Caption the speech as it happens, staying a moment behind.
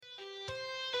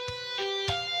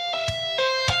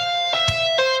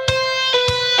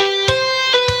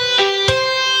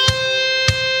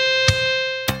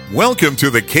Welcome to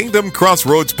the Kingdom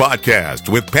Crossroads podcast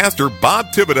with Pastor Bob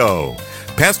Thibodeau.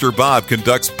 Pastor Bob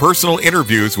conducts personal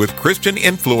interviews with Christian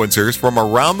influencers from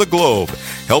around the globe,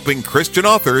 helping Christian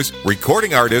authors,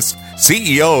 recording artists,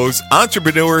 CEOs,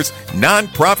 entrepreneurs,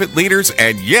 nonprofit leaders,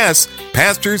 and yes,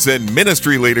 pastors and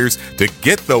ministry leaders to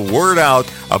get the word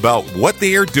out about what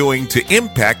they are doing to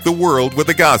impact the world with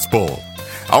the gospel.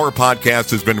 Our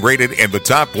podcast has been rated in the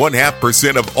top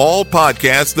 0.5% of all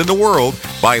podcasts in the world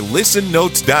by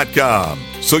listennotes.com,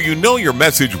 so you know your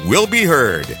message will be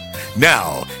heard.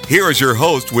 Now, here is your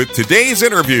host with today's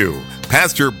interview,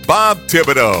 Pastor Bob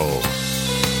Thibodeau.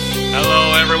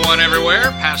 Hello, everyone,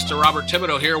 everywhere. Pastor Robert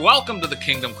Thibodeau here. Welcome to the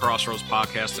Kingdom Crossroads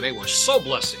podcast today. We're so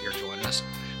blessed that you're joining us.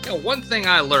 You know, one thing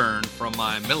I learned from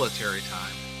my military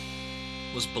time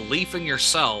was belief in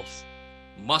yourself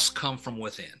must come from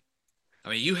within. I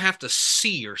mean, you have to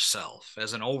see yourself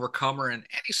as an overcomer in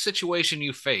any situation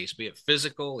you face, be it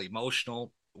physical,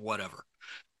 emotional, whatever.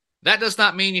 That does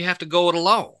not mean you have to go it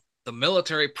alone. The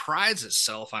military prides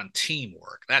itself on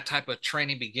teamwork. That type of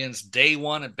training begins day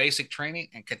one at basic training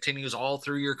and continues all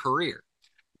through your career.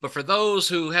 But for those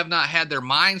who have not had their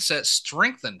mindset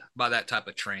strengthened by that type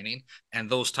of training and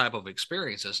those type of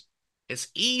experiences, it's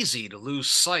easy to lose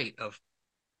sight of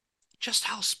just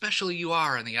how special you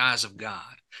are in the eyes of God.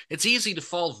 It's easy to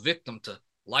fall victim to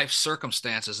life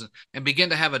circumstances and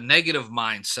begin to have a negative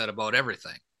mindset about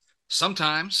everything.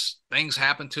 Sometimes things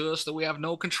happen to us that we have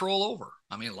no control over.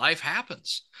 I mean, life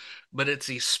happens. But it's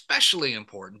especially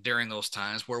important during those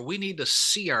times where we need to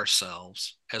see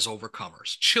ourselves as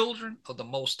overcomers, children of the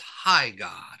Most High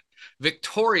God,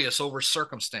 victorious over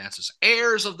circumstances,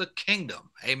 heirs of the kingdom.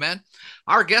 Amen.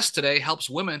 Our guest today helps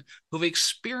women who've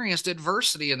experienced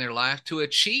adversity in their life to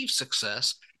achieve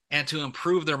success and to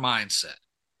improve their mindset.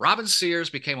 Robyn Sears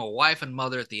became a wife and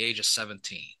mother at the age of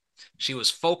 17. She was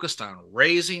focused on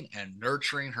raising and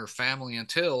nurturing her family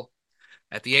until,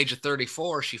 at the age of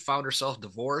 34, she found herself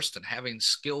divorced and having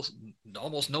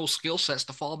almost no skill sets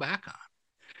to fall back on.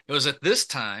 It was at this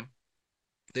time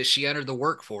that she entered the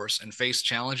workforce and faced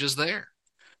challenges there.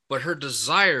 But her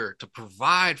desire to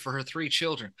provide for her 3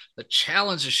 children, the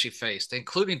challenges she faced,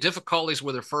 including difficulties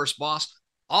with her first boss,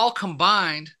 all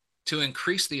combined to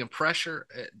increase the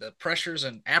pressures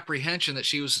and apprehension that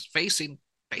she was facing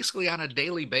basically on a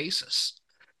daily basis,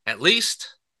 at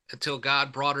least until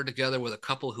God brought her together with a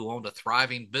couple who owned a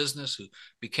thriving business, who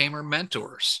became her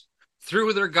mentors.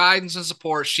 Through their guidance and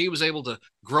support, she was able to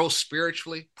grow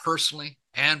spiritually, personally,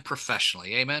 and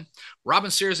professionally. Amen.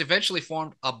 Robyn Sears eventually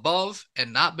formed Above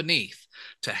and Not Beneath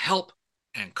to help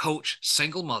and coach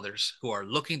single mothers who are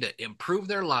looking to improve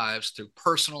their lives through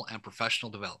personal and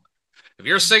professional development. If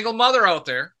you're a single mother out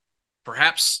there,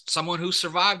 perhaps someone who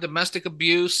survived domestic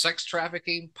abuse, sex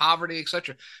trafficking, poverty,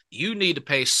 etc., you need to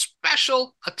pay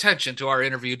special attention to our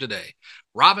interview today.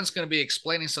 Robyn's going to be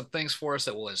explaining some things for us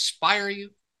that will inspire you,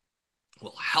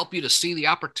 will help you to see the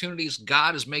opportunities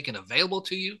God is making available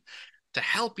to you, to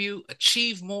help you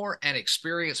achieve more and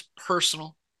experience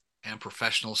personal and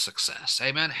professional success.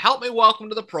 Amen. Help me welcome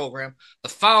to the program the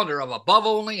founder of Above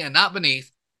Only and Not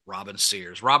Beneath, Robyn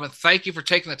Sears. Robyn, thank you for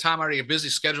taking the time out of your busy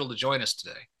schedule to join us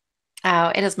today.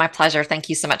 Oh, it is my pleasure. Thank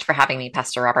you so much for having me,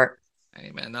 Pastor Robert.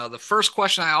 Amen. Now, the first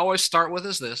question I always start with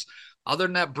is this. Other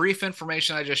than that brief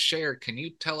information I just shared, can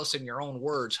you tell us in your own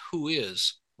words, who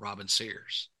is Robyn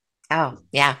Sears? Oh,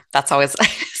 yeah, that's always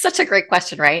such a great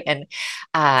question, right? And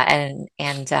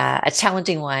a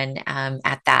challenging one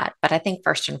at that. But I think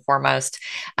first and foremost,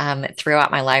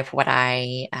 throughout my life, what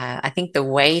I think the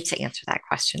way to answer that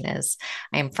question is,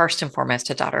 I am first and foremost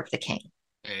a daughter of the King.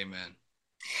 Amen.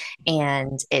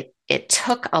 And it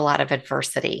took a lot of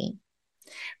adversity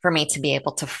for me to be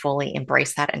able to fully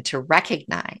embrace that and to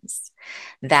recognize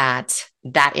that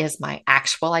that is my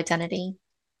actual identity.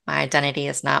 My identity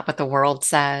is not what the world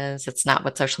says. It's not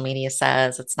what social media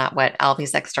says. It's not what all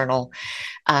these external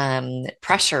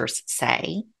pressures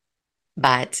say.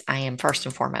 But I am first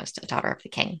and foremost a daughter of the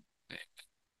King.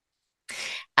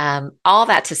 All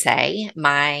that to say,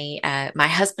 my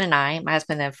husband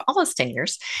of almost 10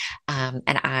 years, and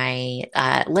I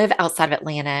live outside of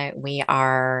Atlanta. We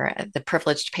are the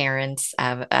privileged parents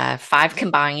of 5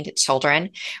 combined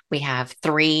children. We have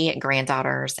 3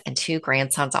 granddaughters and 2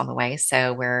 grandsons on the way.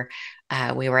 So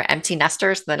we were empty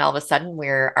nesters. Then all of a sudden,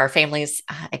 our family's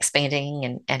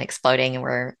expanding and exploding, and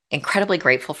we're incredibly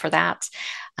grateful for that.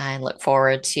 I look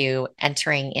forward to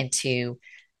entering into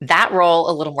that role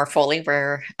a little more fully,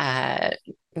 where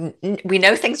we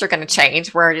know things are going to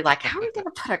change. We're already like, how are we going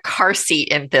to put a car seat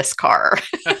in this car?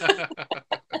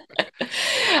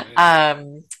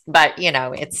 But you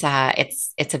know, it's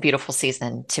a beautiful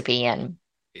season to be in.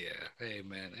 Yeah,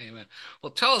 Amen. Amen.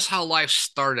 Well, tell us how life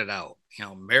started out.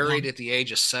 Yeah. Married at the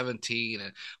age of 17,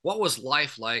 and what was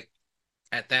life like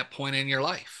at that point in your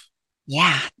life?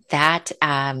 Yeah, that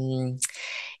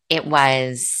it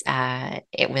was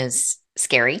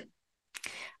scary.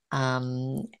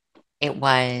 Um, it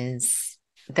was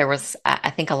there was I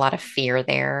think a lot of fear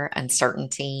there,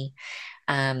 uncertainty.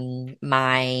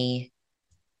 My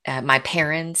my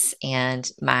parents and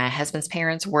my husband's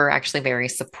parents were actually very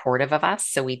supportive of us.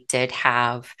 So we did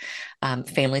have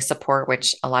family support,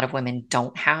 which a lot of women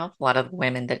don't have. A lot of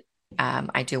women that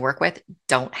I do work with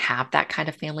don't have that kind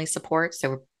of family support. So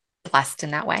we're blessed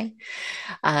in that way.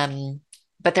 Um,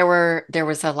 but there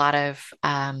was a lot of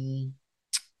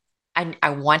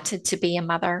I wanted to be a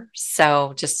mother,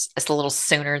 so just a little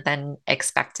sooner than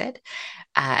expected.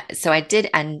 So I did,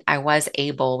 and I was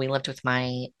able. We lived with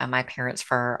my parents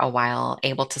for a while,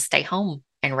 able to stay home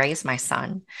and raise my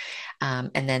son,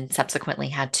 and then subsequently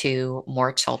had two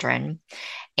more children.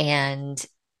 And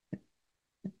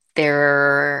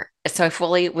so I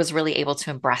fully was really able to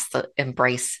embrace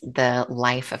the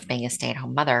life of being a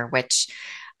stay-at-home mother, which,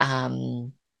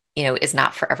 um, is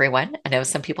not for everyone. I know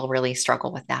some people really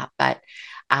struggle with that, but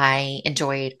I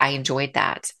enjoyed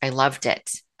that. I loved it.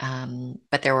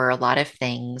 But there were a lot of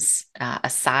things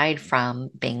aside from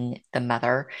being the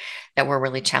mother that were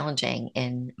really challenging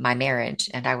in my marriage.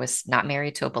 And I was not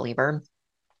married to a believer,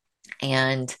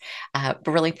 and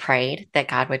really prayed that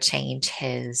God would change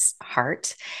his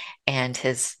heart and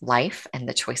his life and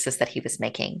the choices that he was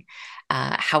making.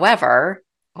 However,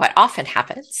 what often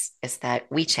happens is that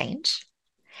we change,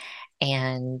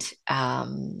 and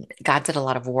God did a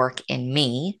lot of work in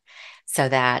me so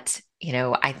that,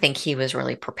 I think he was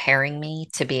really preparing me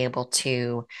to be able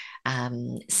to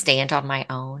stand on my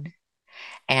own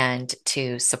and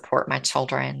to support my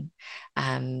children.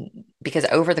 Um, because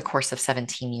over the course of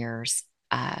 17 years,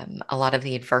 a lot of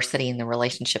the adversity and the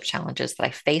relationship challenges that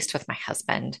I faced with my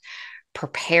husband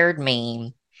prepared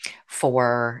me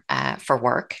for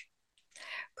work,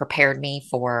 prepared me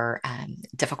for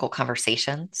difficult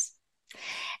conversations.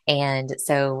 And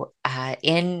so,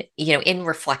 in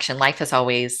reflection, life is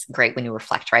always great when you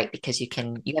reflect, right? Because you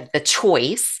have the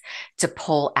choice to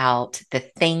pull out the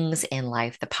things in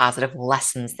life, the positive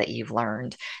lessons that you've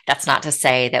learned. That's not to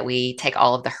say that we take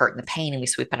all of the hurt and the pain and we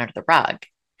sweep it under the rug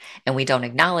and we don't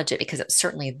acknowledge it, because it's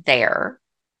certainly there.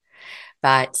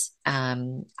 But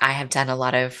I have done a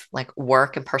lot of like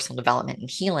work and personal development and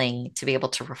healing to be able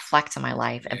to reflect on my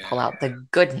life and pull Yeah. out the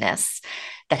goodness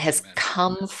that has Amen.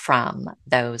 come from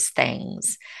those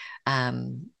things.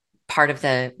 Um, Part of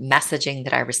the messaging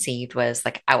that I received was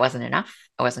like, I wasn't enough.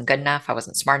 I wasn't good enough. I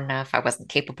wasn't smart enough. I wasn't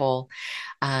capable.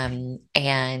 And,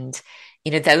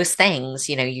 those things,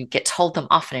 you get told them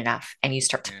often enough and you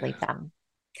start to believe Yeah. them.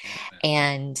 Amen.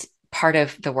 And part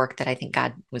of the work that I think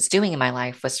God was doing in my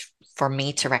life was for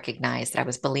me to recognize that I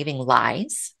was believing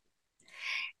lies.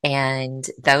 And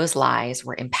those lies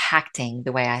were impacting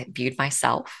the way I viewed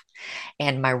myself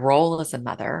and my role as a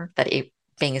mother, that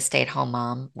being a stay-at-home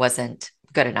mom wasn't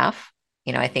good enough.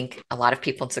 I think a lot of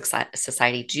people in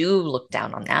society do look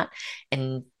down on that.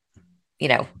 And,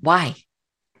 why?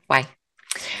 Why?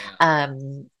 Yeah.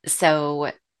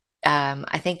 So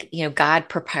I think, God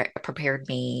prepared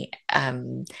me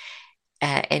and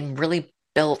really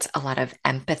built a lot of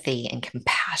empathy and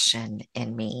compassion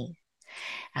in me.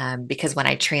 Because when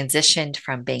I transitioned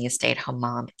from being a stay-at-home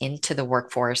mom into the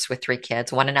workforce with three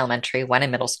kids, one in elementary, one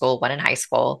in middle school, one in high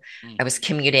school, Mm. I was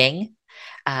commuting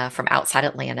from outside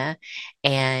Atlanta.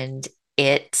 And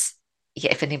it,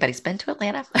 yeah, if anybody's been to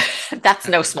Atlanta, that's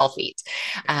no small feat.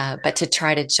 But to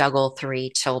try to juggle three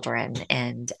children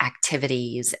and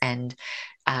activities and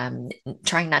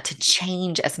trying not to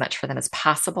change as much for them as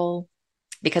possible,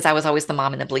 because I was always the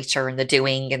mom in the bleacher and the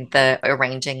doing and the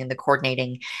arranging and the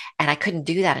coordinating, and I couldn't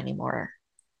do that anymore.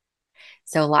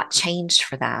 So a lot changed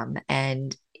for them.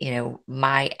 And,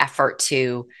 my effort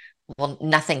to, well,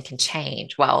 nothing can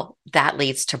change. Well, that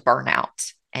leads to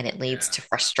burnout and it leads Yeah. to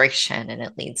frustration and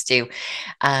it leads to,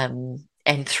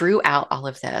 and throughout all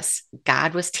of this,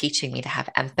 God was teaching me to have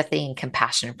empathy and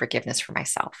compassion and forgiveness for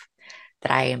myself,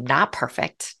 that I am not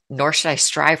perfect, nor should I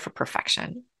strive for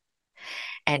perfection.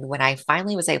 And when I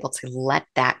finally was able to let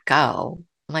that go,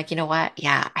 I'm like, you know what?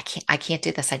 Yeah, I can't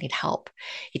do this. I need help.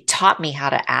 He taught me how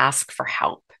to ask for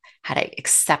help, how to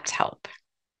accept help.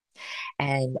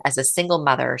 And as a single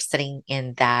mother sitting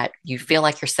in that, you feel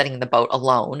like you're sitting in the boat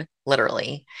alone,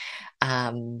 literally,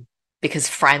 um, because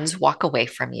friends walk away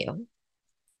from you.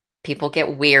 People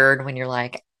get weird when you're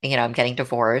like, I'm getting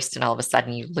divorced, and all of a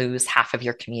sudden you lose half of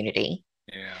your community.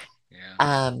 Yeah. Yeah.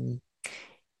 Um,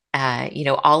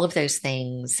 all of those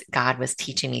things, God was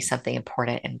teaching me something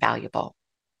important and valuable.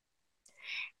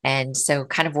 And so,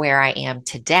 kind of where I am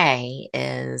today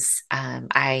is uh,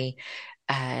 I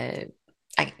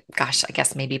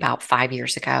guess maybe about 5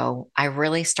 years ago, I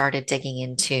really started digging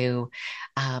into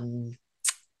um,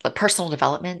 personal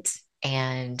development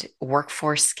and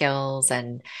workforce skills.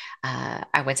 And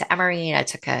I went to Emory and I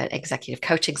took an executive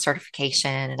coaching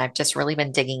certification. And I've just really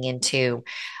been digging into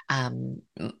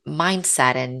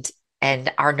mindset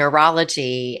and our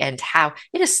neurology and how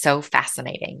it is so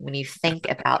fascinating when you think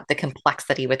about the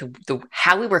complexity with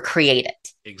how we were created,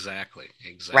 Exactly.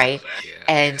 Exactly. right? Yeah.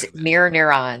 And mirror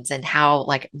neurons and how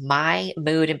like my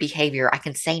mood and behavior, I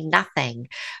can say nothing,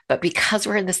 but because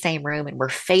we're in the same room and we're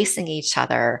facing each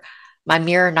other, my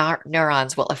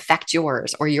neurons will affect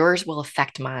yours or yours will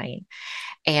affect mine.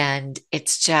 And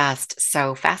it's just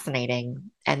so fascinating.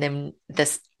 And then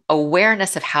this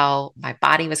awareness of how my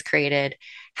body was created,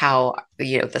 how,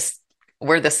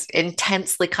 we're this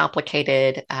intensely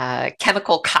complicated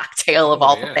chemical cocktail of Oh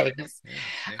all the yeah. things. Yeah.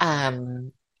 Amen.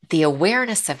 Um, the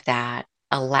awareness of that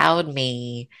allowed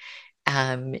me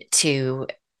to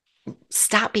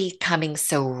stop becoming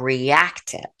so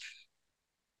reactive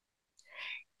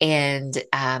and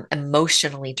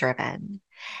emotionally driven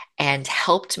and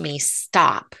helped me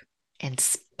stop and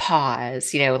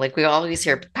pause. Like we always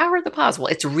hear power of the pause. Well,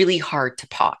 it's really hard to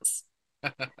pause,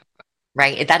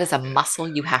 right? That is a Yeah. muscle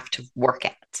you have to work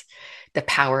at, the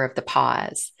power of the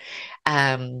pause.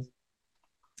 Um,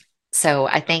 so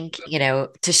I think,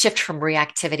 to shift from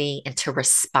reactivity into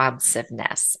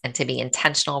responsiveness and to be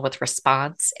intentional with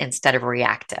response instead of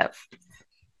reactive.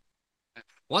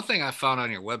 One thing I found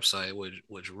on your website,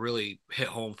 which really hit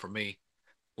home for me,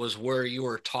 was where you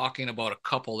were talking about a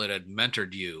couple that had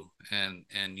mentored you, and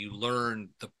you learned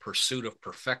the pursuit of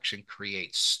perfection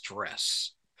creates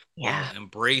stress, while Yeah.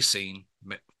 embracing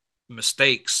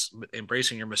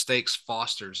your mistakes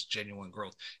fosters genuine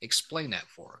growth. Explain that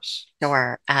for us.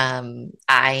 Sure.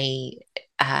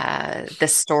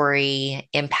 This story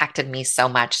impacted me so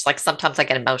much. Like sometimes I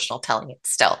get emotional telling it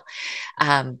still.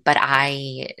 But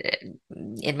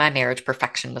in my marriage,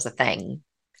 perfection was a thing.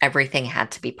 Everything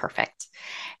had to be perfect.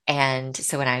 And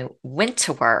so when I went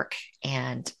to work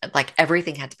and like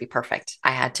everything had to be perfect,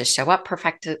 I had to show up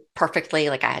perfectly.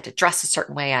 Like I had to dress a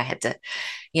certain way. I had to,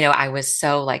 I was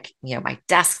so like, my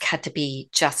desk had to be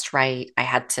just right. I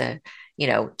had to,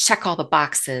 check all the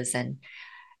boxes and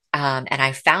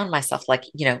I found myself like,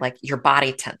 like your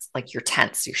body tense, like your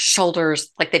tense, your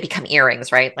shoulders, like they become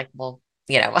earrings, right? Like, well,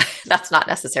 that's not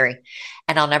necessary.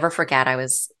 And I'll never forget, I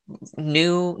was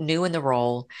new in the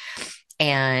role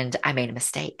and I made a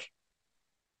mistake.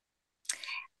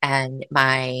 And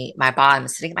my boss, I'm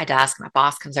sitting at my desk, my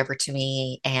boss comes over to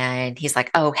me and he's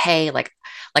like, "Oh, hey, like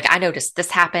I noticed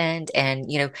this happened and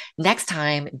next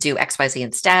time do XYZ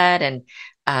instead."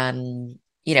 And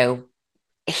you know,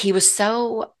 he was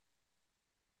so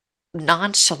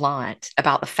nonchalant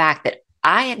about the fact that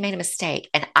I had made a mistake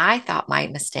and I thought my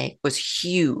mistake was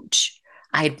huge.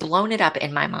 I had blown it up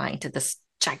in my mind to this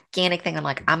gigantic thing. I'm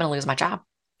like, I'm going to lose my job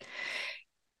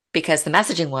because the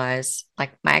messaging was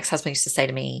like my ex-husband used to say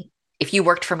to me, if you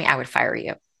worked for me, I would fire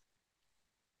you.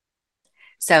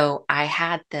 So I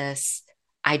had this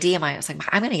idea in my, I was like,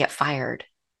 I'm going to get fired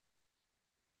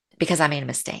because I made a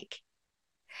mistake.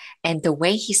 And the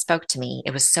way he spoke to me,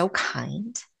 it was so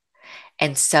kind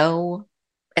and so,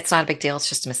 it's not a big deal. It's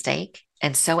just a mistake.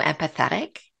 And so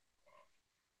empathetic.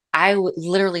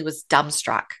 Literally was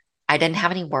dumbstruck. I didn't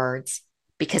have any words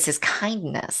because his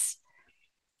kindness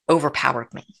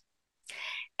overpowered me.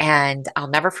 And I'll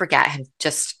never forget him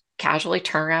just casually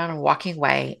turning around and walking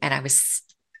away. And I was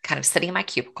kind of sitting in my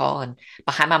cubicle and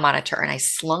behind my monitor, and I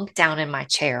slunk down in my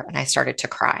chair and I started to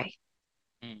cry.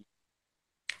 Mm.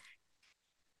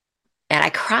 And I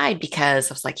cried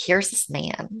because I was like, here's this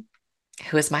man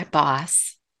who is my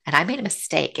boss, and I made a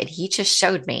mistake. And he just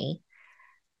showed me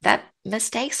that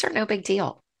mistakes are no big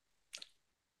deal.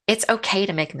 It's okay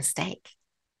to make a mistake.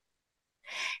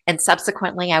 And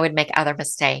subsequently, I would make other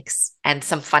mistakes and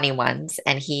some funny ones.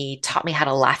 And he taught me how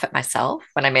to laugh at myself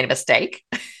when I made a mistake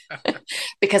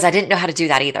because I didn't know how to do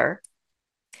that either.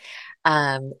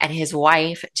 And his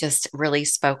wife just really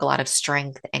spoke a lot of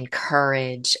strength and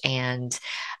courage and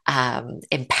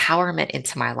empowerment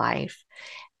into my life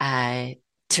uh,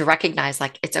 to recognize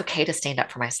like it's okay to stand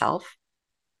up for myself.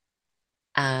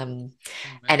 And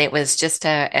Amen. it was just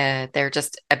they're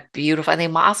just a beautiful, and they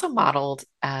also modeled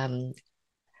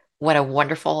what a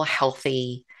wonderful,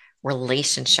 healthy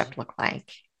relationship looked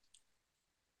like.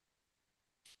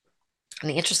 And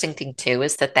the interesting thing too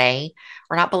is that they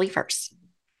were not believers.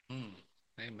 Mm.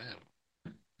 Amen.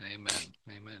 Amen.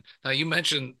 Amen. Now, you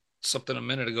mentioned something a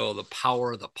minute ago, the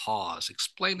power of the pause.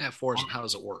 Explain that for us and how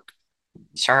does it work?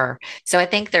 Sure. So I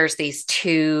think there's these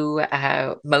two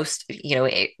most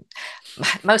humans,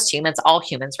 all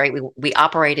humans, right? We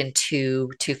operate in two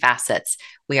facets.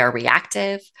 We are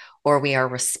reactive or we are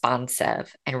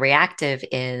responsive. And reactive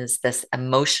is this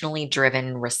emotionally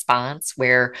driven response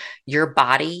where your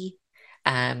body,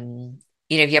 have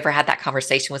you ever had that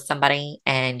conversation with somebody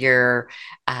and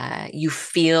you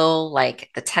feel like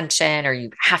the tension or you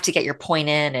have to get your point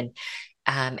in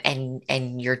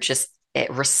and you're just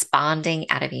responding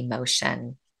out of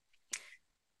emotion.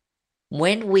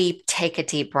 When we take a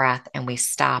deep breath and we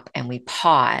stop and we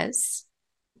pause,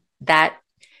 that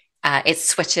it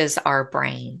switches our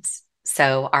brains.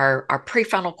 So our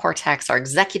prefrontal cortex, our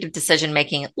executive decision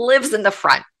making lives in the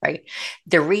front, right?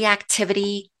 The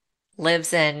reactivity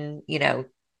lives in,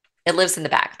 it lives in the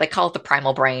back. They call it the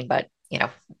primal brain, but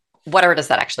whatever does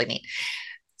that actually mean?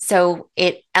 So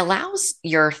it allows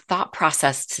your thought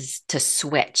process to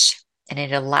switch. And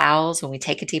it allows when we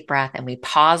take a deep breath and we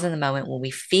pause in the moment when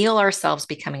we feel ourselves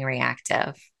becoming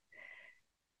reactive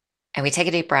and we take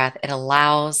a deep breath, it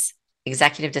allows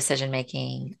executive decision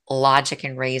making, logic,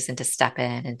 and reason to step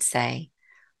in and say,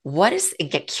 and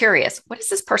get curious, what is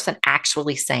this person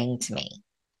actually saying to me?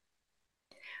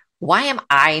 Why am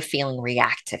I feeling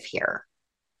reactive here?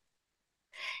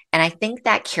 And I think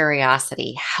that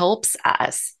curiosity helps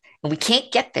us, and we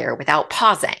can't get there without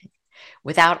pausing,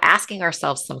 without asking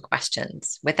ourselves some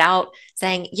questions, without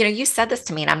saying, you said this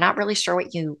to me and I'm not really sure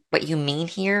what you mean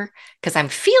here because I'm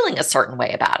feeling a certain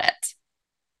way about it.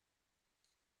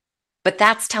 But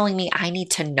that's telling me I need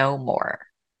to know more.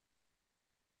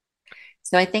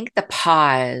 So I think the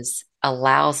pause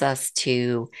allows us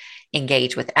to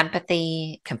engage with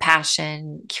empathy,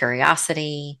 compassion,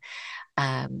 curiosity,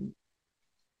 um,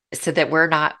 so that we're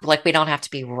not like we don't have to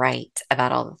be right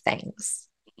about all the things.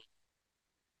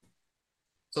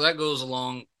 So that goes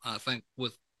along, I think,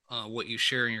 with what you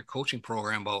share in your coaching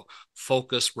program about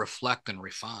focus, reflect, and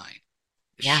refine.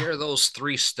 Yeah. Share those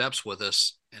three steps with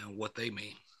us and what they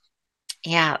mean.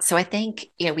 Yeah. So I think,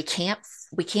 we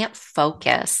can't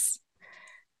focus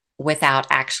without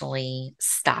actually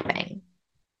stopping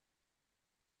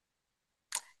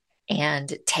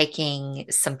and taking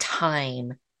some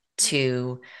time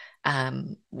to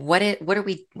what are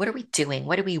we doing?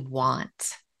 What do we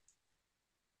want?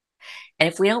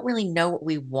 And if we don't really know what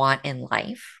we want in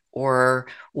life or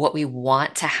what we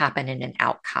want to happen in an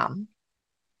outcome,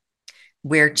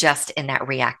 we're just in that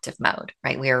reactive mode,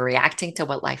 right? We are reacting to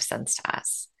what life sends to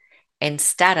us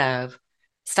instead of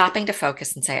stopping to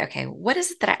focus and say, okay, what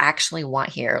is it that I actually want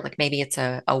here? Like maybe it's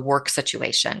a work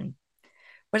situation.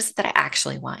 What is it that I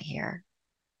actually want here?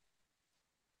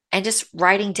 And just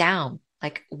writing down,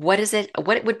 like, what is it?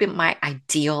 What would be my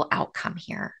ideal outcome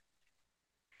here?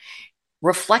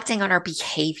 Reflecting on our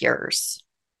behaviors.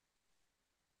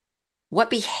 What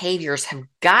behaviors have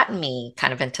gotten me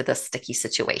kind of into this sticky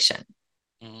situation?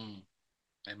 Mm,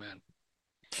 amen.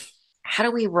 How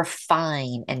do we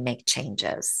refine and make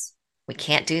changes? We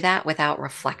can't do that without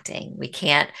reflecting. We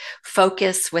can't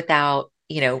focus without,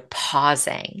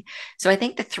 pausing. So I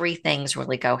think the three things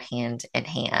really go hand in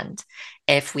hand.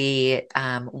 If we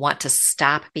want to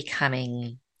stop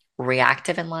becoming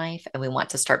reactive in life and we want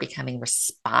to start becoming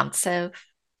responsive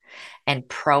and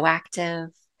proactive,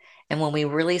 and when we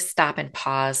really stop and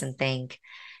pause and think,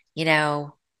 you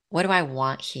know, what do I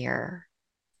want here?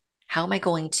 How am I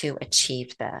going to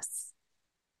achieve this?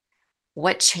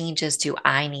 What changes do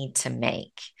I need to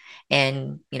make?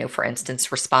 And, for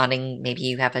instance, responding, maybe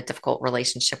you have a difficult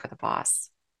relationship with a boss.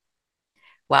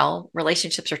 Well,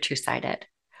 relationships are two-sided.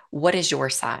 What is your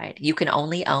side? You can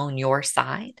only own your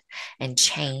side and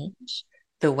change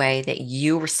the way that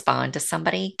you respond to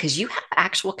somebody because you have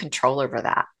actual control over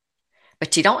that.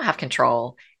 But you don't have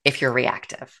control if you're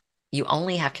reactive. You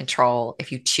only have control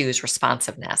if you choose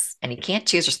responsiveness. And you can't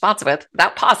choose responsiveness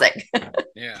without pausing.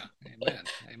 Yeah. Amen.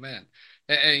 Amen.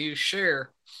 And you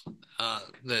share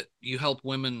that you help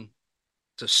women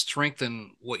to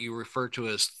strengthen what you refer to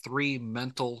as three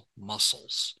mental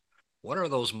muscles. What are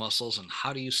those muscles and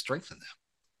how do you strengthen them?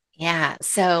 Yeah.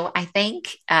 So I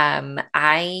think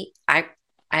I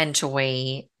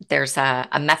enjoy there's a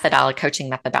methodology, coaching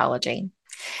methodology,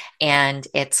 and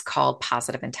it's called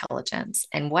positive intelligence.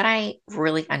 And what I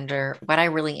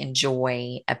really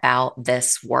enjoy about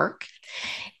this work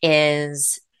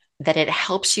is that it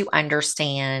helps you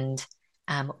understand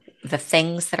the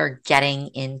things that are getting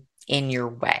in your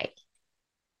way.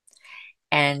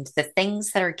 And the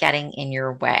things that are getting in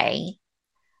your way,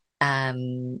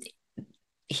 um,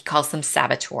 he calls them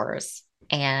saboteurs.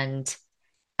 And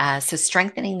So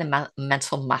strengthening the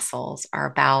mental muscles are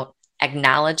about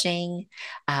acknowledging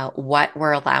what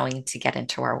we're allowing to get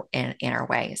into in our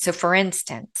way. So, for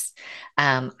instance,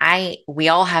 we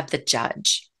all have the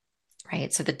judge,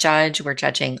 right? So the judge, we're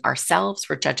judging ourselves,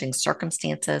 we're judging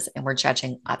circumstances, and we're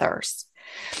judging others.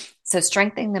 So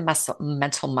strengthening the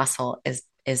mental muscle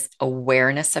is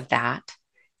awareness of that.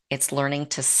 It's learning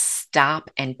to stop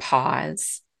and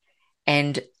pause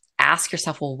and ask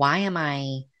yourself, well, why am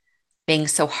I being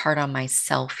so hard on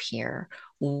myself here?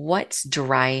 What's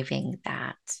driving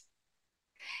that?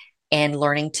 And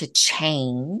learning to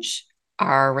change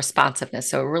our responsiveness.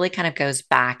 So it really kind of goes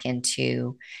back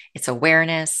into its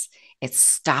awareness, it's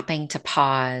stopping to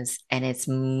pause, and it's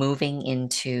moving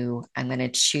into, I'm going to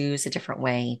choose a different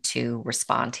way to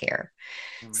respond here.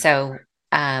 Amen. So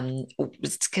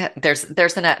there's kind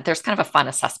of a fun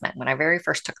assessment. When I very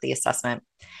first took the assessment,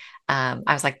 I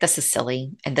was like, this is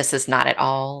silly, and this is not at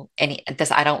all I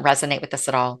don't resonate with this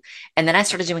at all. And then I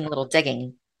started doing a little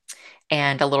digging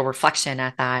and a little reflection.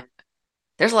 I thought,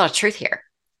 there's a lot of truth here.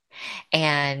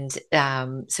 And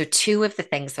so, two of the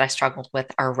things that I struggled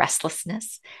with are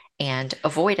restlessness and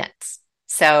avoidance.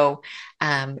 So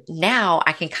now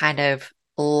I can kind of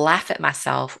laugh at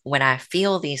myself when I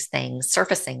feel these things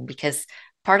surfacing, because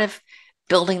part of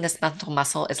building this mental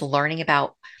muscle is learning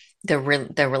about the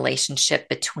relationship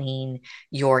between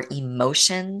your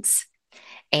emotions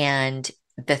and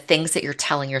the things that you're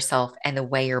telling yourself and the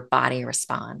way your body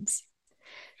responds.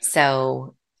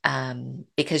 So,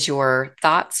 because your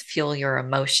thoughts fuel your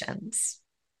emotions,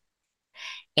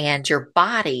 and your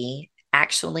body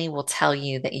actually will tell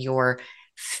you that you're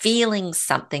feeling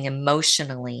something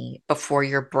emotionally before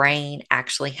your brain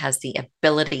actually has the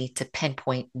ability to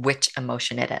pinpoint which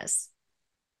emotion it is.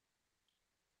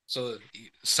 So it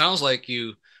sounds like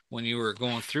when you were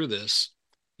going through this,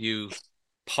 you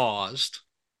paused,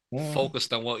 Mm.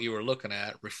 focused on what you were looking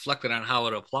at, reflected on how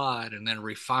it applied, and then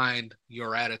refined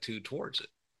your attitude towards it.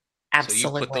 So you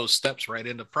put Absolutely. those steps right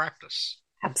into practice.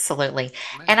 Absolutely.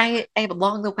 And Man.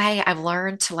 along the way, I've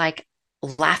learned to like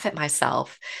laugh at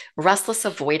myself. Restless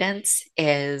avoidance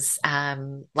is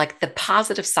like the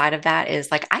positive side of that is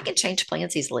like I can change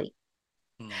plans easily.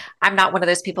 Hmm. I'm not one of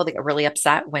those people that get really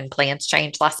upset when plans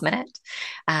change last minute.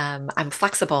 I'm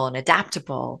flexible and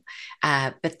adaptable.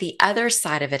 But the other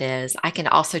side of it is I can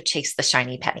also chase the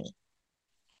shiny penny.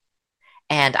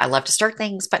 And I love to start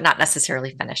things, but not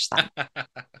necessarily finish them.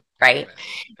 Right. Amen.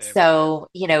 Amen. So,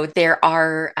 there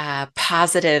are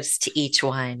positives to each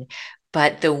one.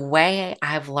 But the way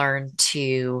I've learned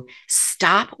to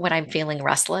stop when I'm feeling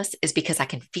restless is because I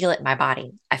can feel it in my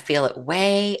body. I feel it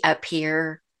way up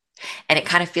here, and it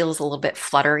kind of feels a little bit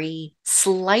fluttery,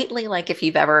 slightly like if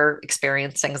you've ever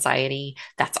experienced anxiety.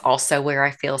 That's also where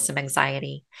I feel some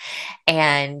anxiety.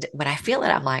 And when I feel it,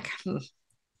 I'm like,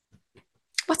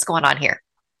 what's going on here?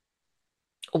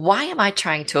 Why am I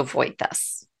trying to avoid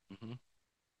this? Mm-hmm.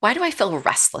 Why do I feel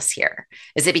restless here?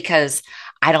 Is it because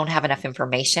I don't have enough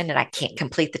information and I can't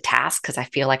complete the task because I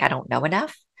feel like I don't know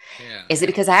enough? Yeah. Is it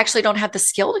because I actually don't have the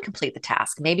skill to complete the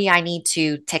task? Maybe I need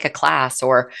to take a class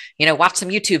or, watch some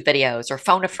YouTube videos or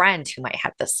phone a friend who might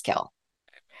have this skill.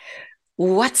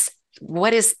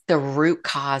 What is the root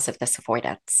cause of this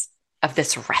avoidance, of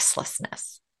this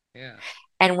restlessness? Yeah.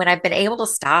 And when I've been able to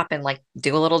stop and like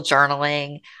do a little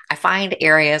journaling, I find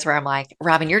areas where I'm like,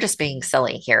 Robyn, you're just being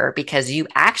silly here because you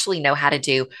actually know how to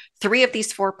do three of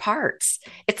these four parts.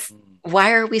 It's Mm.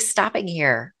 Why are we stopping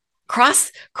here?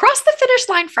 Cross the finish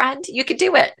line, friend. You can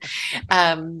do it.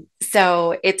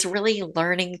 So it's really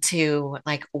learning to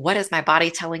like, what is my body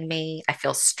telling me? I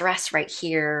feel stress right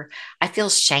here. I feel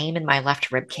shame in my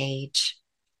left rib cage.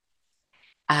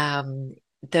 Um,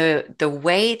 the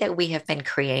way that we have been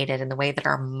created and the way that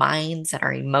our minds and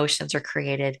our emotions are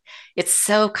created, it's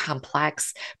so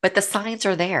complex, but the signs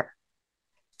are there.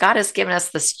 God has given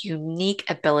us this unique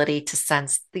ability to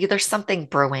sense there's something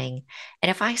brewing.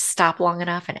 And if I stop long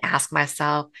enough and ask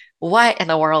myself, what in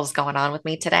the world is going on with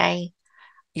me today?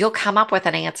 You'll come up with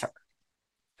an answer.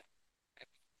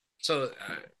 So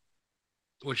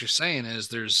what you're saying is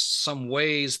there's some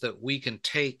ways that we can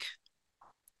take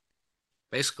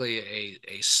basically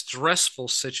a stressful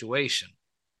situation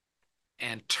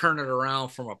and turn it around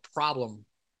from a problem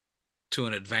to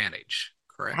an advantage,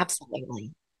 correct?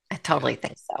 Absolutely. I Yeah. totally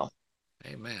think so.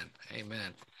 Amen.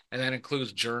 Amen. And that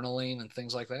includes journaling and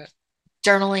things like that.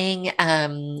 Journaling,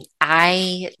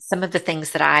 I some of the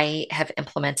things that I have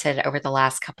implemented over the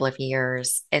last couple of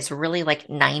years is really like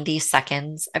 90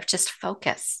 seconds of just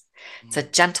focus. It's a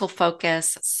Mm. gentle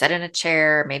focus, sit in a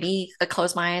chair, maybe I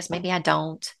close my eyes, maybe I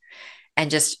don't,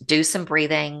 and just do some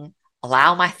breathing,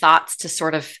 allow my thoughts to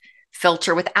sort of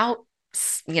filter without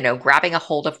grabbing a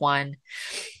hold of one,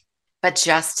 but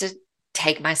just to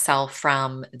take myself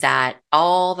from that,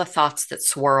 all the thoughts that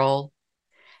swirl,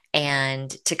 and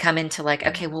to come into like,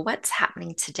 okay, well, what's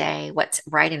happening today? What's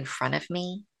right in front of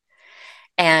me?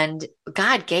 And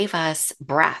God gave us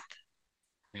breath,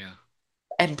 Yeah.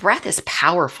 and breath is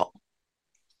powerful.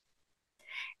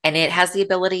 And it has the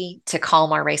ability to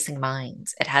calm our racing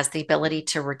minds. It has the ability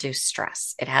to reduce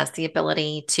stress. It has the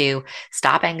ability to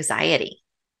stop anxiety.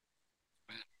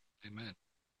 Amen.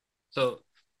 So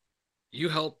you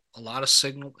help a lot of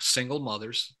single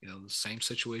mothers, the same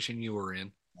situation you were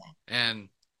in. And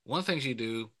one of the things you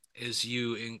do is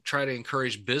try to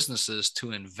encourage businesses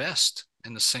to invest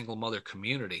in the single mother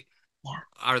community. Yeah.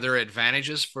 Are there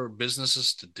advantages for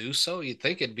businesses to do so? You'd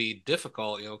think it'd be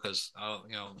difficult, because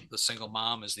the single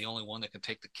mom is the only one that can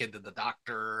take the kid to the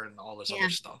doctor and all this Yeah. other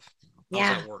stuff. How does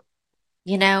Yeah. that work?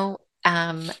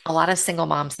 A lot of single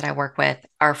moms that I work with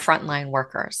are frontline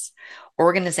workers.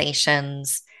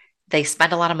 Organizations, they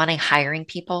spend a lot of money hiring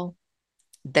people.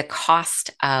 The cost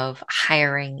of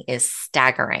hiring is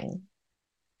staggering.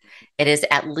 It is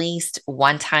at least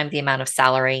one time the amount of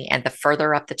salary. And the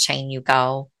further up the chain you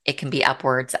go, it can be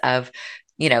upwards of,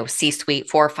 C suite,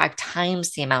 4 or 5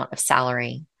 times the amount of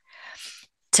salary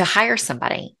to hire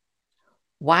somebody.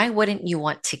 Why wouldn't you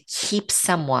want to keep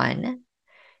someone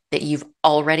that you've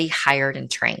already hired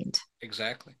and trained?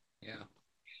 Exactly. Yeah.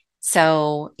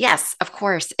 So, yes, of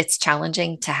course, it's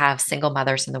challenging to have single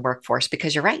mothers in the workforce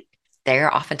because you're right.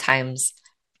 They're oftentimes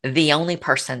the only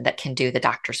person that can do the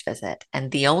doctor's visit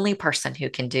and the only person who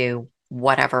can do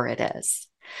whatever it is.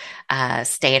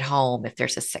 Stay at home if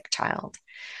there's a sick child.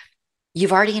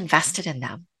 You've already invested in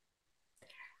them.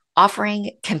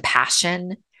 Offering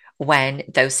compassion when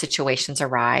those situations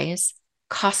arise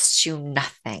costs you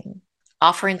nothing.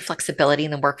 Offering flexibility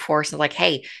in the workforce and like,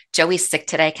 hey, Joey's sick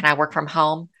today. Can I work from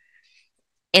home?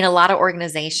 In a lot of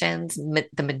organizations,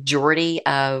 the majority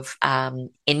of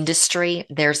industry,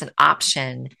 there's an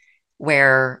option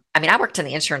where, I mean, I worked in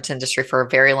the insurance industry for a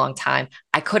very long time.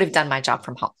 I could have done my job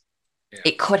from home. Yeah.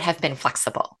 It could have been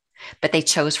flexible, but they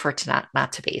chose for it to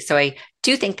not to be. So I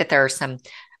do think that there are some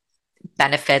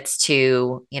benefits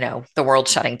to, the world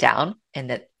shutting down and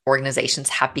that organizations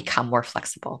have become more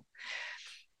flexible.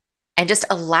 And just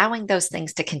allowing those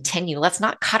things to continue. Let's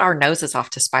not cut our noses off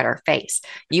to spite our face.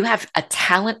 You have a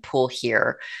talent pool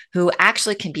here who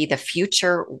actually can be the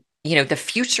future, the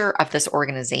future of this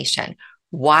organization.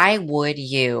 Why would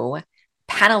you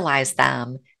penalize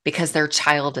them because their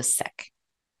child is sick?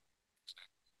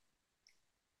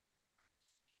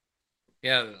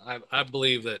 Yeah, I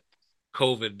believe that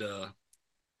COVID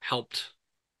helped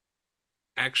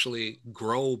actually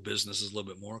grow businesses a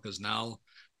little bit more because now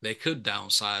they could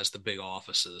downsize the big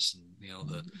offices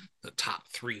and the top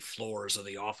 3 floors of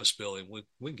the office building.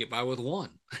 We get by with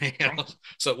one,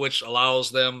 so which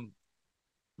allows them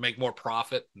make more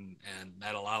profit and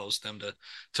that allows them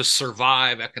to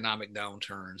survive economic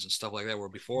downturns and stuff like that where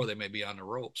before they may be on the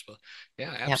ropes. But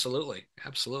yeah, absolutely.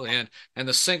 And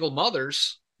the single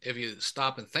mothers, if you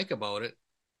stop and think about it,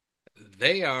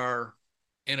 they are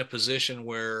in a position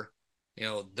where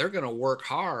they're going to work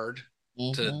hard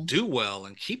to do well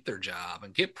and keep their job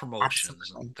and get promotions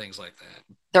Absolutely. and things like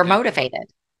that. They're motivated.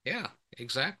 Yeah,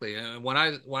 exactly. And when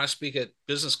I speak at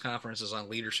business conferences on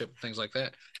leadership and things like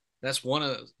that, that's one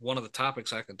of the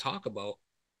topics I can talk about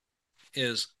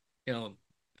is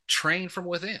train from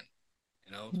within.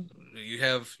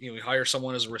 You hire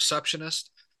someone as a receptionist.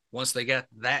 Once they get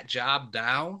that job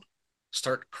down,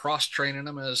 start cross training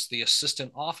them as the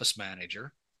assistant office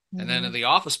manager. And then the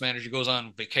office manager goes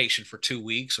on vacation for 2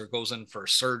 weeks or goes in for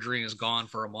surgery and is gone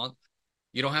for a month.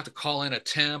 You don't have to call in a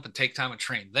temp and take time and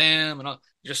train them. And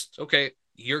just, okay,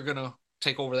 you're going to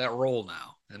take over that role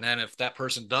now. And then if that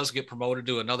person does get promoted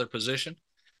to another position,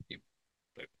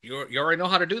 you already know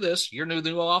how to do this. You're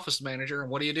new office manager. And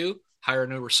what do? Hire a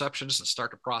new receptionist and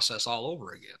start the process all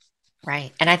over again.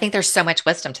 Right. And I think there's so much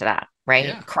wisdom to that, right?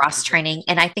 Yeah, Cross training.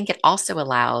 And I think it also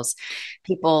allows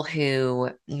people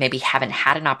who maybe haven't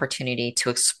had an opportunity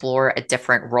to explore a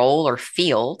different role or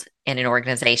field in an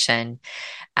organization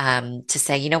to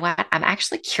say, you know what, I'm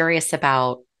actually curious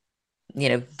about,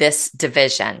 this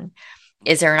division.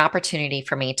 Is there an opportunity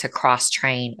for me to cross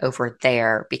train over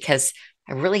there? Because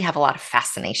I really have a lot of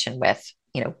fascination with,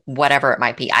 whatever it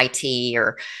might be, IT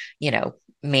or,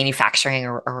 manufacturing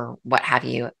or what have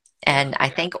you. And I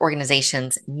think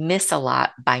organizations miss a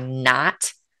lot by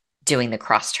not doing the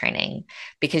cross training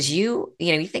because you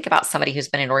think about somebody who's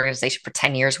been in an organization for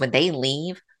 10 years, when they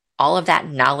leave, all of that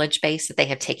knowledge base that they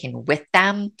have taken with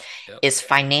them is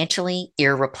financially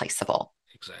irreplaceable.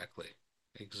 Exactly.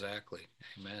 Exactly.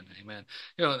 Amen. Amen.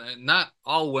 Not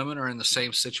all women are in the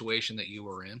same situation that you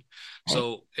were in. Right.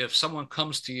 So if someone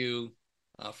comes to you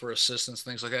for assistance,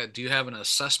 things like that, do you have an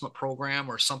assessment program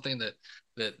or something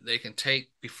that they can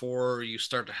take before you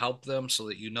start to help them so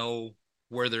that you know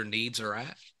where their needs are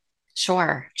at?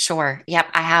 Sure, sure. Yep,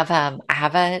 I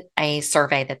have a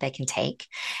survey that they can take.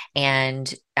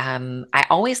 And I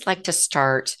always like to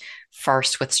start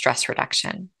first with stress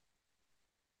reduction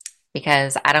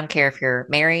because I don't care if you're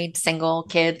married, single,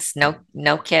 kids,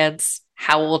 no kids,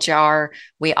 how old you are,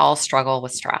 we all struggle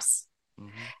with stress. Hmm.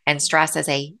 And stress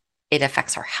it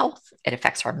affects our health, it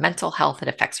affects our mental health, it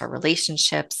affects our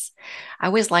relationships. I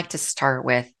always like to start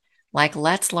with like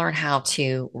let's learn how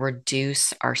to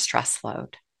reduce our stress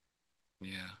load.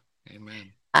 Yeah.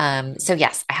 Amen. Amen. So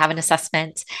yes, I have an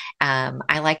assessment.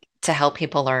 I like to help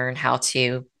people learn how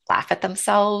to laugh at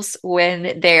themselves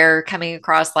when they're coming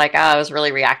across like, oh, I was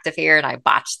really reactive here and I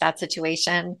botched that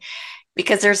situation.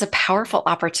 Because there's a powerful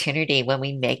opportunity when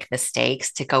we make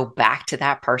mistakes to go back to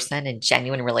that person in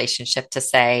genuine relationship to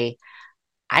say,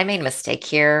 I made a mistake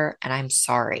here and I'm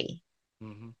sorry.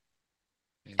 Hmm.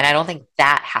 And I Amen. don't think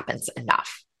that happens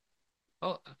enough.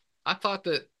 Well, I thought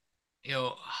that,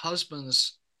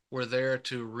 husbands were there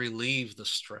to relieve the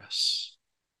stress.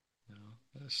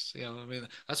 I mean,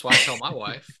 that's why I tell my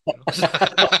wife.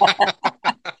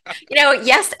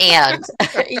 Yes, and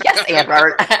yes, and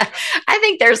Robert. I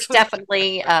think there's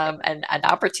definitely an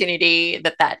opportunity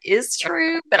that that is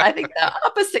true, but I think the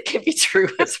opposite can be true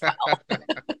as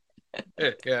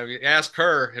Yeah, if you ask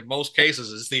her, in most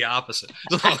cases, it's the opposite.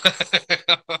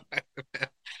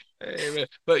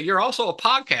 But you're also a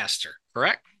podcaster,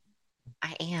 correct?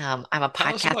 I am. I'm a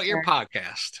Tell us about your podcaster.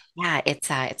 podcast. Yeah,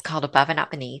 it's called Above and Not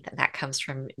Beneath, and that comes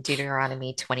from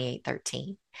Deuteronomy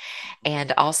 28:13.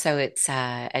 And also it's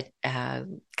kind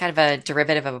of a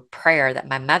derivative of a prayer that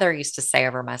my mother used to say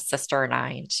over my sister and I.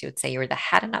 And she would say, you are the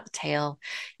head and not the tail,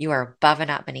 you are above and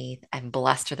not beneath, and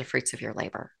blessed are the fruits of your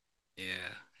labor.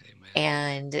 Yeah, amen.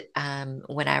 And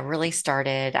when I really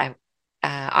started, I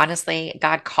honestly,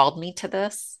 God called me to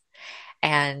this.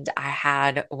 And I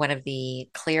had one of the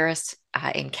clearest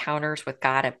encounters with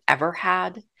God I've ever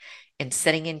had in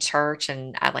sitting in church.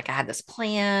 And I had this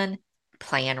plan,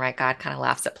 right? God kind of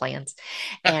laughs at plans.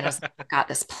 And I was like, I've got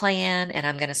this plan and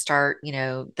I'm going to start,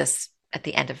 this at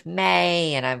the end of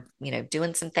May. And I'm,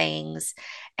 doing some things.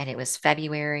 And it was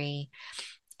February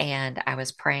and I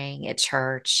was praying at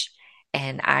church.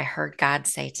 And I heard God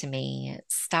say to me,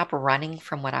 stop running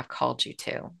from what I've called you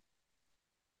to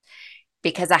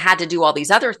because I had to do all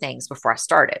these other things before I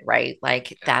started, right?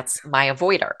 Like Yeah, that's my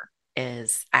avoider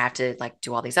is I have to like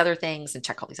do all these other things and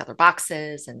check all these other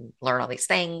boxes and learn all these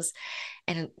things.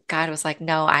 And God was like,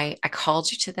 no, I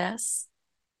called you to this.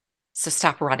 So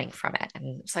stop running from it.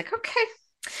 And it's like, okay.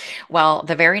 Well,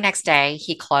 the very next day,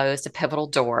 he closed a pivotal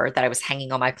door that I was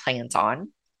hanging all my plans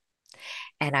on.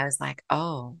 And I was like,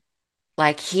 oh,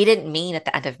 like he didn't mean at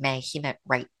the end of May, he meant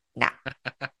right now.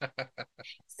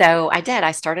 So I did.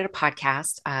 I started a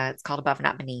podcast. It's called Above and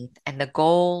Not Beneath. And the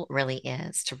goal really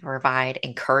is to provide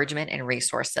encouragement and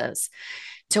resources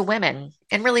to women.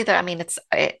 And really, I mean, it's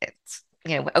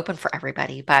open for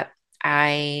everybody. But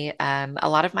a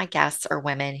lot of my guests are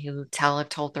women who have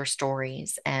told their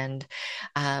stories, and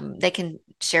they can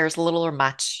share as little or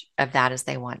much of that as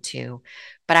they want to.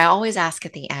 But I always ask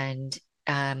at the end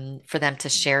for them to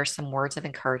share some words of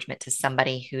encouragement to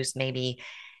somebody who's maybe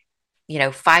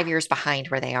 5 years behind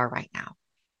where they are right now.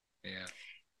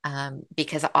 yeah,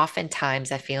 Because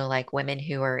oftentimes I feel like women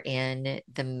who are in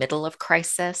the middle of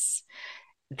crisis,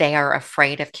 they are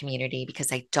afraid of community because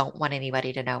they don't want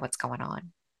anybody to know what's going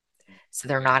on. So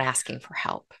they're yeah, not asking for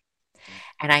help.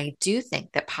 And I do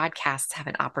think that podcasts have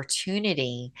an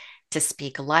opportunity to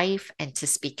speak life and to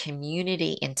speak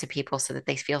community into people so that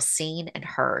they feel seen and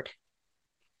heard.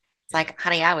 It's yeah, like,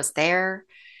 honey, I was there,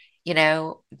 you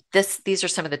know, these are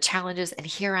some of the challenges, and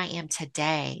here I am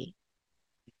today.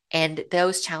 And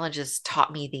those challenges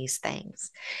taught me these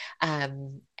things.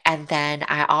 And then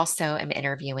I also am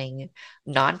interviewing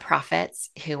nonprofits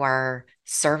who are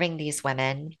serving these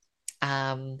women.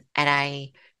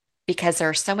 Because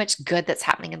there's so much good that's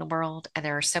happening in the world, and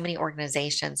there are so many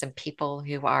organizations and people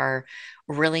who are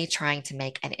really trying to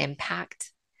make an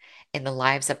impact in the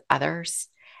lives of others.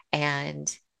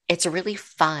 And it's really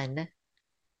fun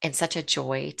and such a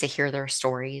joy to hear their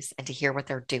stories and to hear what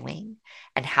they're doing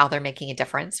and how they're making a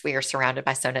difference. We are surrounded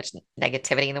by so much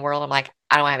negativity in the world. I'm like,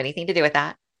 I don't have anything to do with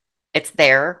that. It's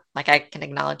there. Like I can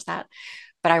acknowledge that.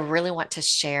 But I really want to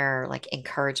share like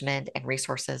encouragement and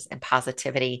resources and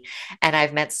positivity. And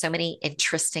I've met so many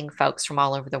interesting folks from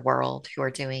all over the world who are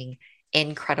doing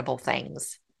incredible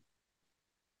things.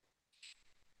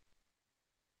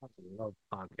 I love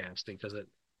podcasting because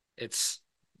it's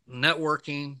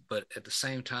networking, but at the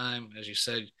same time, as you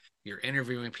said, you're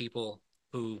interviewing people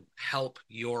who help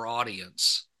your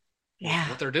audience with Yeah.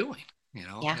 what they're doing, you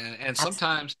know, Yeah. and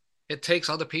sometimes it takes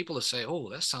other people to say, oh,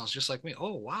 that sounds just like me.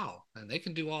 Oh, wow. And they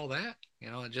can do all that.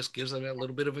 You know, it just gives them a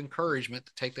little bit of encouragement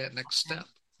to take that next step.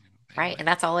 Right. And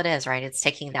that's all it is, right? It's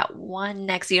taking that one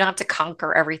next, you don't have to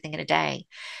conquer everything in a day.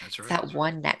 That's right. It's that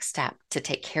one next step to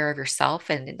take care of yourself.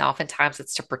 And oftentimes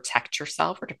it's to protect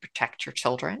yourself or to protect your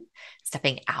children,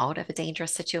 stepping out of a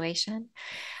dangerous situation.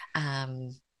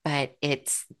 But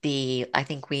I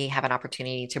think we have an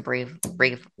opportunity to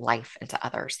breathe life into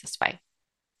others this way.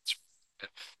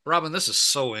 Robyn, this is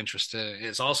so interesting.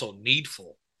 It's also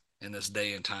needful in this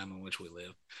day and time in which we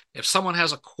live. If someone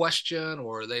has a question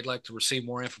or they'd like to receive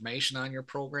more information on your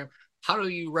program, how do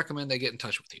you recommend they get in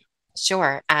touch with you?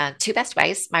 Sure. Two best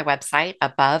ways: my website,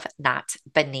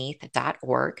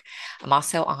 above-not-beneath.org. I'm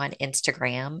also on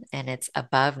Instagram, and it's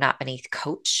above not beneath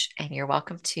coach. And you're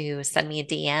welcome to send me a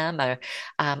DM. Or,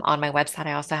 on my website,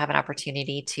 I also have an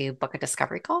opportunity to book a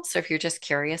discovery call. So if you're just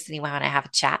curious and you want to have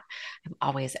a chat, I'm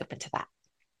always open to that.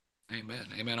 Amen.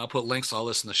 Amen. I'll put links to all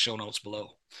this in the show notes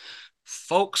below.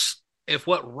 Folks, if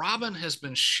what Robyn has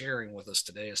been sharing with us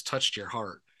today has touched your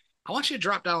heart, I want you to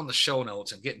drop down the show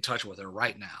notes and get in touch with her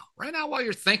right now. Right now, while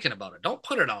you're thinking about it. Don't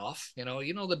put it off. You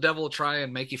know the devil will try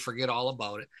and make you forget all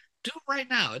about it. Do it right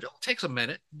now. It takes a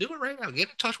minute. Do it right now. Get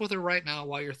in touch with her right now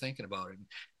while you're thinking about it.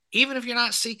 Even if you're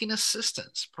not seeking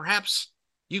assistance, perhaps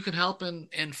you can help in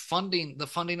funding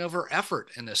of her effort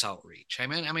in this outreach.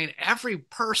 Amen. I mean, every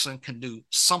person can do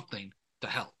something to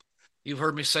help. You've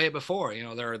heard me say it before. You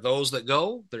know, there are those that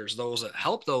go, there's those that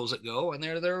help those that go, and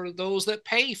there are those that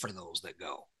pay for those that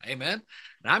go. Amen.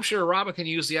 And I'm sure Robyn can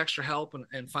use the extra help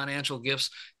and financial gifts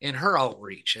in her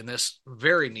outreach in this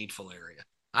very needful area.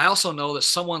 I also know that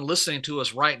someone listening to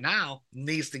us right now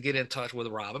needs to get in touch with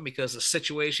Robyn because the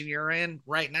situation you're in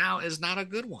right now is not a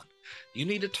good one. You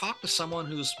need to talk to someone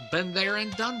who's been there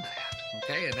and done that.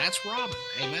 Okay. And that's Robyn.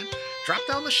 Amen. Drop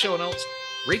down the show notes.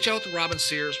 Reach out to Robyn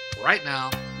Sears right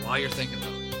now while you're thinking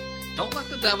about it. Don't let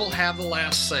the devil have the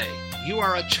last say. You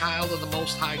are a child of the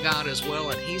Most High God as well,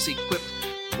 and He's equipped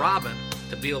Robyn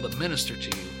to be able to minister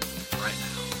to you right now.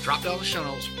 Drop down the show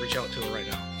notes. Reach out to her right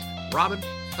now. Robyn,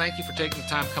 thank you for taking the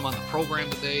time to come on the program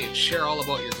today and share all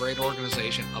about your great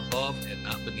organization, Above and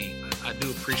Not Beneath. I do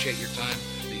appreciate your time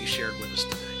that you shared with us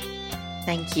today.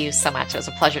 Thank you so much. It was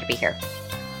a pleasure to be here.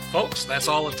 Folks, that's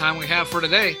all the time we have for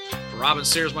today. For Robyn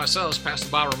Sears, myself, Pastor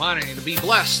Bob reminding you to be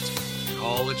blessed in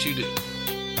all that you do.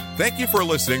 Thank you for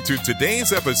listening to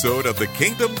today's episode of the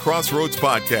Kingdom Crossroads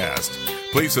Podcast.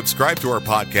 Please subscribe to our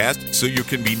podcast so you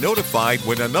can be notified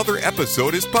when another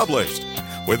episode is published.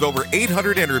 With over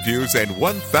 800 interviews and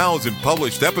 1,000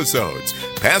 published episodes,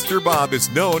 Pastor Bob is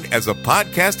known as a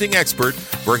podcasting expert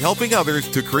for helping others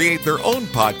to create their own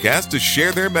podcast to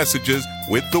share their messages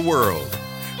with the world.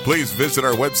 Please visit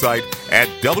our website at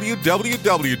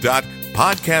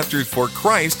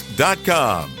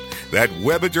www.podcastersforchrist.com. That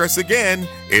web address again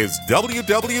is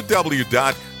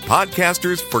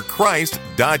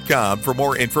www.podcastersforchrist.com for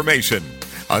more information.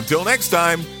 Until next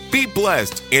time, be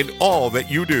blessed in all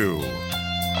that you do.